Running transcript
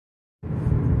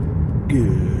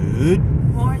Good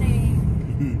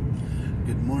morning.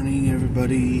 Good morning,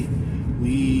 everybody.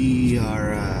 We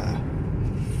are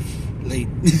late.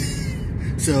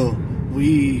 So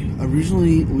we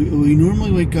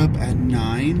normally wake up at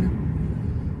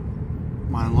 9.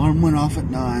 My alarm went off at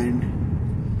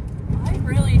 9. I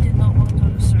really did not want to go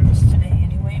to service today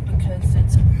anyway because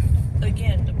it's,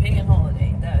 again, the pagan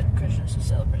holiday that Christians are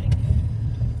celebrating.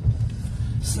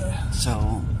 So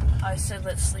I said,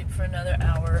 let's sleep for another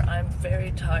hour. I'm very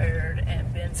tired,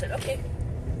 and Ben said, okay.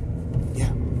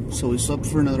 Yeah, so we slept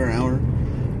for another hour,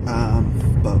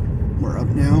 but we're up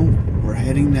now. We're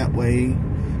heading that way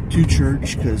to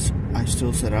church because I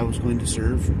still said I was going to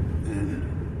serve, and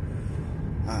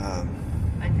I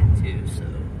did too, so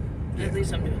yeah. At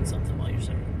least I'm doing something while you're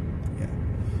serving. Yeah,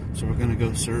 so we're gonna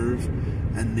go serve,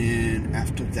 and then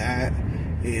after that,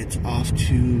 it's off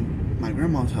to my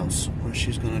grandma's house where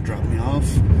she's gonna drop me off.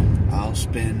 I'll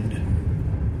spend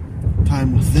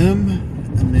time with them,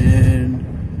 and then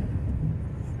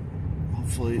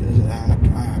hopefully one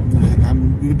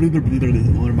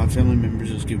of my family members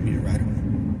is giving me a ride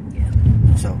home. Yeah.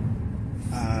 So,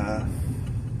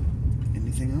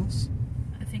 anything else?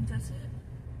 I think that's it.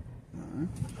 Alright.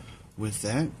 With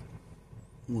that,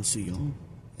 we'll see y'all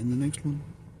in the next one.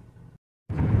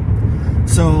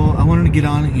 So, I wanted to get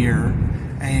on here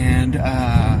and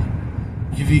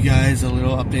give you guys a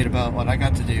little update about what I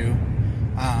got to do.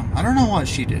 I don't know what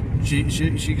she did. She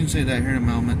can say that here in a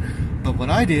moment. But what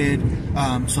I did,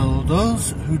 so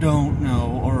those who don't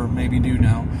know, or maybe do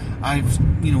know,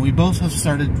 we both have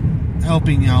started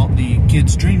helping out the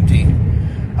Kids Dream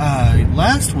Team.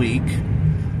 Last week,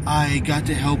 I got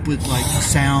to help with like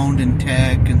sound and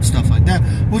tech and stuff like that,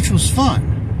 which was fun.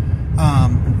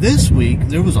 This week,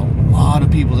 there was a lot of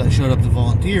people that showed up to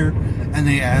volunteer, and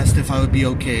they asked if I would be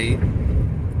okay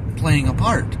playing a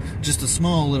part, just a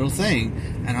small little thing.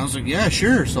 And I was like, yeah,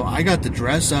 sure. So I got to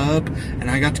dress up, and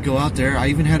I got to go out there. I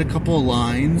even had a couple of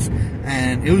lines,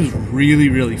 and it was really,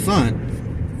 really fun.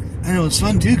 And it was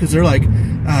fun too, because they were like,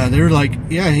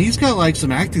 yeah, he's got like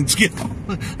some acting skill.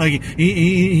 Like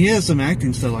he has some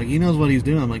acting stuff. Like he knows what he's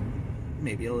doing. I'm like,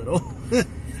 maybe a little.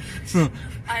 So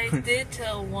I did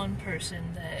tell one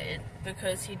person that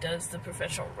because he does the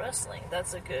professional wrestling,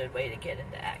 that's a good way to get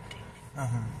into acting.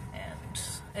 And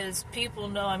as people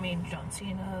know, I mean, John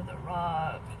Cena, The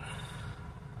Rock,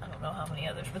 I don't know how many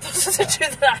others, but those are the two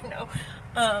that I know.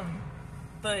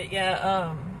 But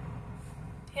yeah,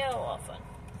 he had a lot of fun.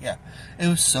 Yeah, it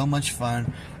was so much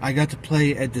fun. I got to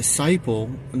play a disciple,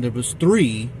 and there was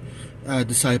 3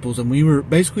 disciples, and we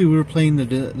were playing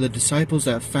the disciples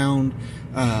that found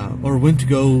or went to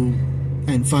go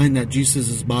and find that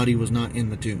Jesus' body was not in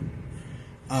the tomb.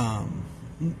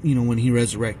 When he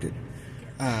resurrected.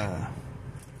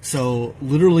 So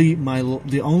literally,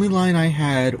 the only line I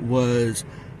had was,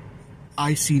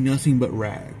 "I see nothing but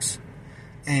rags."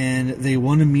 And they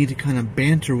wanted me to kind of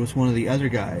banter with one of the other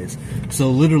guys.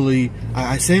 So literally,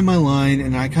 I say my line,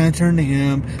 and I kind of turn to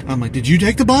him. I'm like, "Did you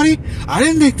take the body? I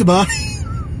didn't take the body."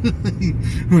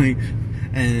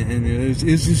 and it was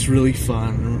just really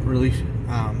fun, really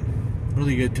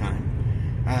good time.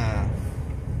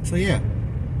 So yeah,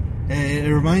 it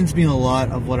reminds me a lot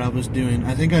of what I was doing.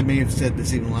 I think I may have said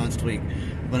this even last week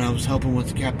when I was helping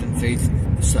with Captain Faith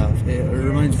stuff. It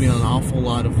reminds me an awful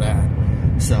lot of that.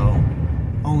 So.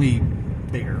 Only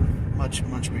bigger, much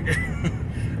bigger.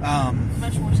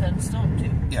 Much more set in stone too.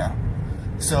 Yeah.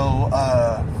 So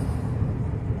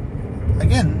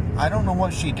again, I don't know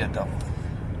what she did though.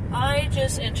 I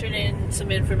just entered in some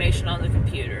information on the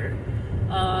computer.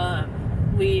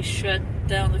 We shut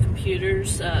down the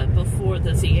computers before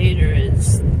the theater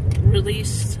is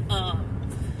released.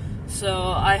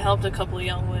 So I helped a couple of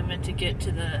young women to get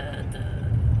to the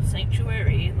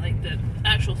sanctuary, like the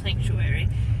actual sanctuary.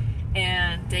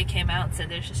 And they came out and said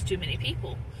there's just too many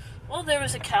people. Well, there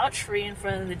was a couch free in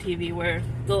front of the TV where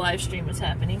the live stream was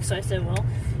happening. So I said, well,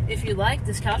 if you like,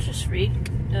 this couch is free.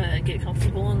 Get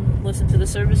comfortable and listen to the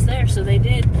service there. So they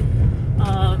did.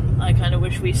 I kind of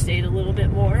wish we stayed a little bit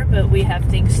more, but we have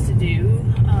things to do.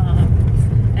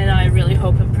 And I really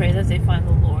hope and pray that they find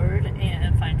the Lord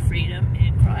and find freedom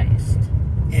in Christ.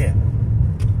 Yeah.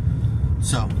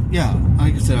 So, yeah,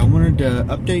 like I said, I wanted to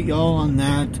update y'all on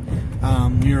that.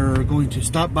 We're going to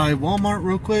stop by Walmart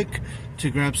real quick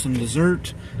to grab some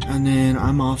dessert, and then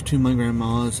I'm off to my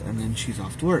grandma's, and then she's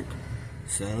off to work.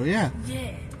 So, yeah.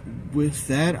 Yeah. With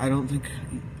that, I don't think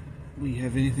we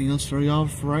have anything else for y'all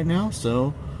for right now,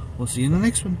 so we'll see you in the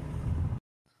next one.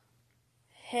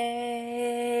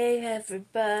 Hey,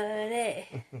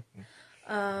 everybody.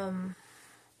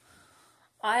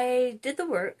 I did the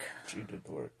work. She did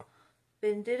the work.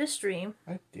 Ben did a stream.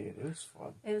 I did. It was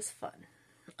fun. It was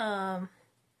fun.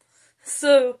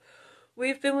 So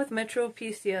we've been with Metro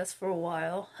PCS for a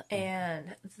while,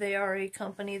 and they are a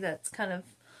company that's kind of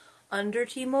under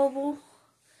T-Mobile.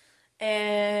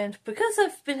 And because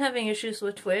I've been having issues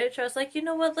with Twitch, I was like, you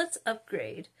know what, let's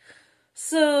upgrade.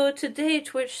 So today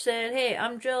Twitch said, hey,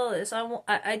 I'm jealous. I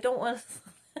don't want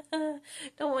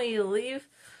don't want you to leave.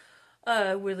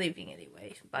 We're leaving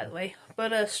anyway, by the way.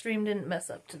 But stream didn't mess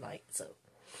up tonight, so.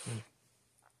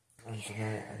 And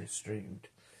tonight I streamed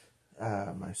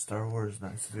my Star Wars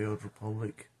Knights of the Old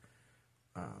Republic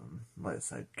light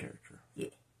side character. Yeah.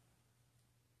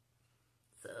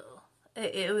 So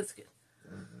it was good.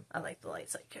 I like the light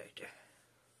side character.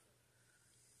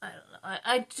 I don't know.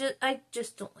 I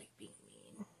just don't like being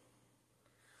mean.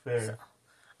 Fair. So,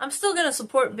 I'm still gonna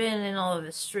support Ben in all of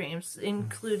his streams,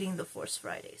 including the Force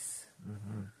Fridays.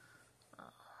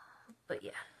 But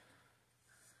yeah.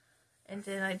 And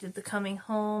then I did the coming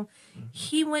home.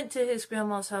 He went to his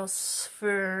grandma's house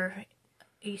for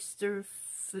Easter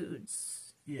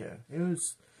foods. Yeah, it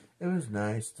was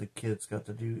nice. The kids got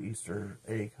to do Easter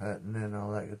egg hunting and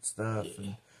all that good stuff,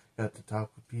 and got to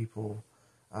talk with people.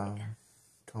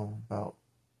 Tell them about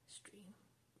stream.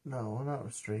 No, not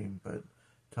a stream, but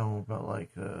tell them about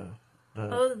like the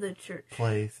church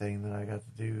play thing that I got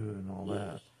to do and all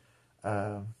that.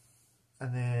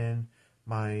 And then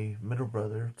my middle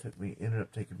brother ended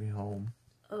up taking me home.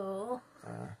 Oh.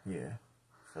 Yeah.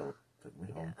 So took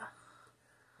me home.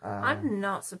 I'm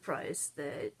not surprised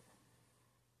that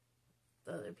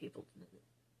the other people didn't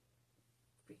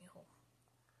bring you home.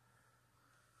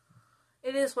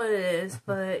 It is what it is,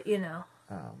 but you know,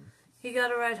 he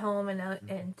got a ride home,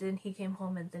 and then he came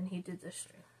home, and then he did the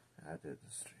stream. I did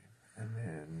the stream, and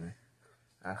then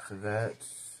after that,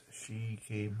 she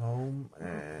came home,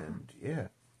 and yeah.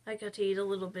 I got to eat a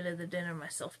little bit of the dinner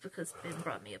myself because Ben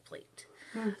brought me a plate.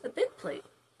 A big plate.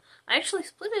 I actually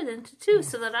split it into two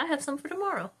so that I have some for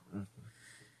tomorrow.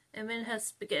 And Ben has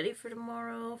spaghetti for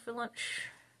tomorrow for lunch.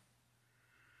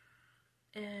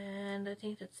 And I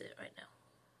think that's it right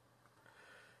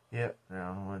now. Yep,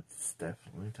 now it's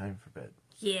definitely time for bed.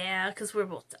 Yeah, because we're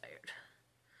both tired.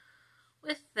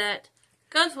 With that,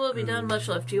 God's will be done. Much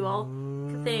love to you all.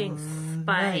 Thanks.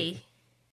 Bye.